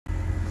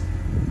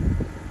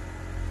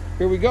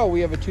Here we go. We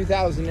have a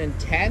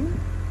 2010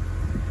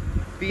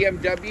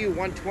 BMW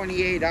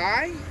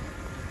 128i.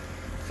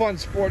 Fun,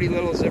 sporty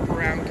little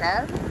zip-around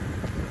car.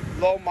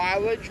 Low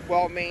mileage,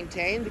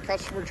 well-maintained. The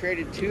customer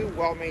traded 2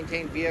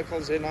 well-maintained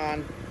vehicles in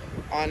on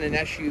an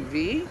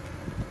SUV.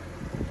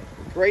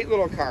 Great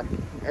little car.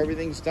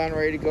 Everything's done,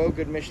 ready to go.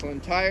 Good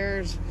Michelin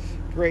tires.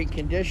 Great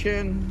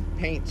condition.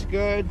 Paint's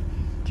good.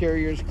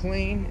 Interior's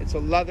clean. It's a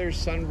leather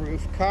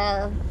sunroof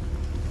car.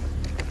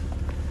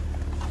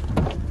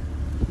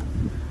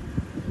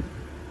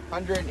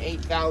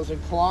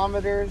 108,000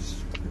 kilometers.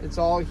 It's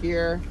all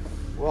here.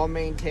 Well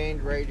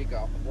maintained, ready to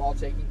go. Well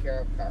taken care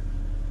of car.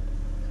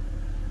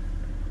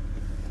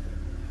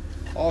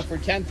 All for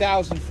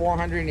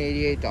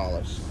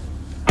 $10,488.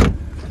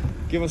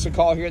 Give us a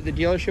call here at the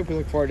dealership. We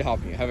look forward to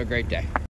helping you. Have a great day.